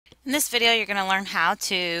In this video, you're going to learn how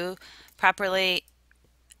to properly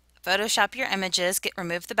Photoshop your images,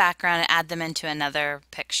 remove the background, and add them into another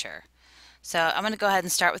picture. So I'm going to go ahead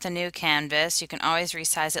and start with a new canvas. You can always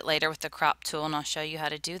resize it later with the crop tool, and I'll show you how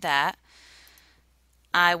to do that.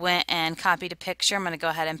 I went and copied a picture. I'm going to go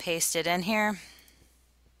ahead and paste it in here.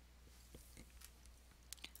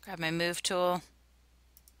 Grab my move tool.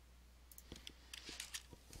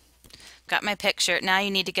 Got my picture. Now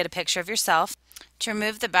you need to get a picture of yourself. To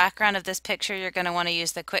remove the background of this picture, you're going to want to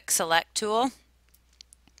use the quick select tool.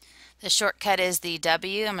 The shortcut is the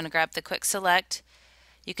W. I'm going to grab the quick select.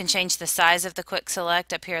 You can change the size of the quick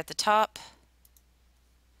select up here at the top.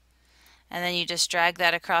 And then you just drag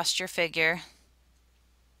that across your figure.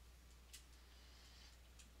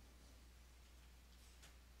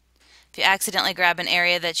 If you accidentally grab an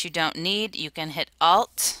area that you don't need, you can hit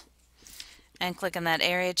Alt and click on that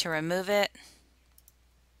area to remove it.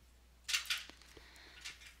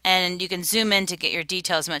 And you can zoom in to get your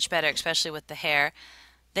details much better, especially with the hair.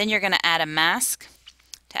 Then you're going to add a mask.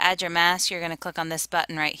 To add your mask, you're going to click on this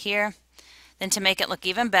button right here. Then to make it look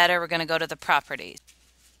even better, we're going to go to the properties.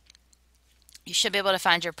 You should be able to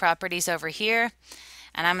find your properties over here.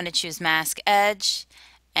 And I'm going to choose Mask Edge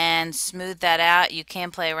and smooth that out. You can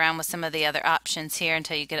play around with some of the other options here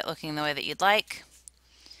until you get it looking the way that you'd like.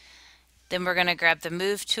 Then we're going to grab the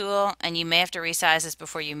Move tool, and you may have to resize this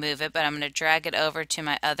before you move it, but I'm going to drag it over to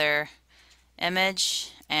my other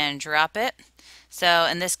image and drop it. So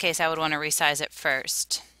in this case, I would want to resize it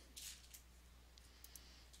first.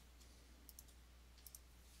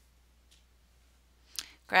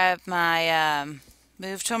 Grab my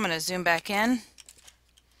Move tool. I'm going to zoom back in.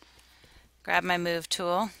 Grab my Move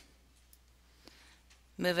tool.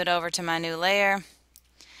 Move it over to my new layer.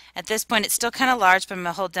 At this point, it's still kind of large, but I'm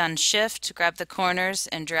going to hold down Shift to grab the corners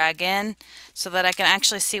and drag in so that I can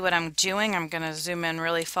actually see what I'm doing. I'm going to zoom in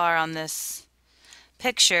really far on this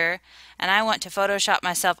picture, and I want to Photoshop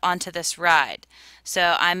myself onto this ride.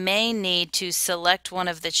 So I may need to select one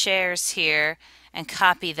of the chairs here and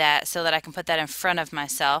copy that so that I can put that in front of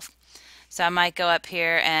myself. So I might go up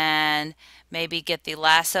here and maybe get the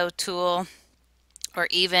lasso tool, or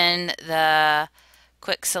even the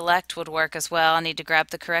quick select would work as well. I need to grab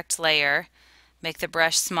the correct layer, make the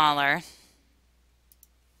brush smaller.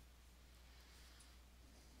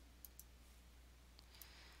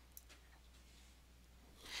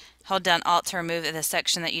 Hold down Alt to remove the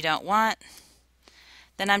section that you don't want.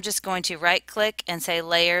 Then I'm just going to right click and say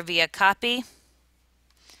Layer via Copy.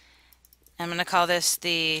 I'm going to call this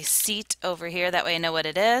the seat over here, that way I know what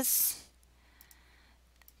it is.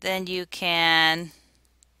 Then you can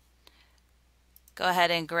go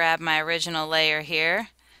ahead and grab my original layer here,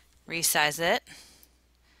 resize it.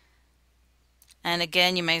 And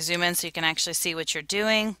again, you may zoom in so you can actually see what you're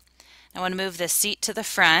doing. I want to move the seat to the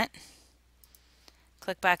front.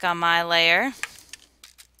 Click back on my layer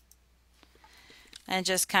and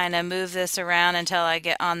just kind of move this around until I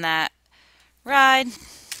get on that ride.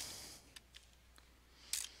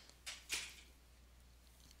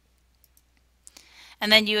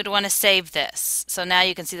 And then you would want to save this. So now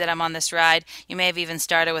you can see that I'm on this ride. You may have even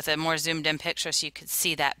started with a more zoomed in picture so you could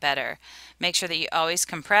see that better. Make sure that you always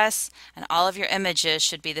compress, and all of your images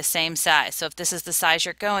should be the same size. So if this is the size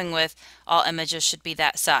you're going with, all images should be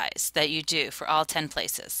that size that you do for all 10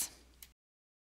 places.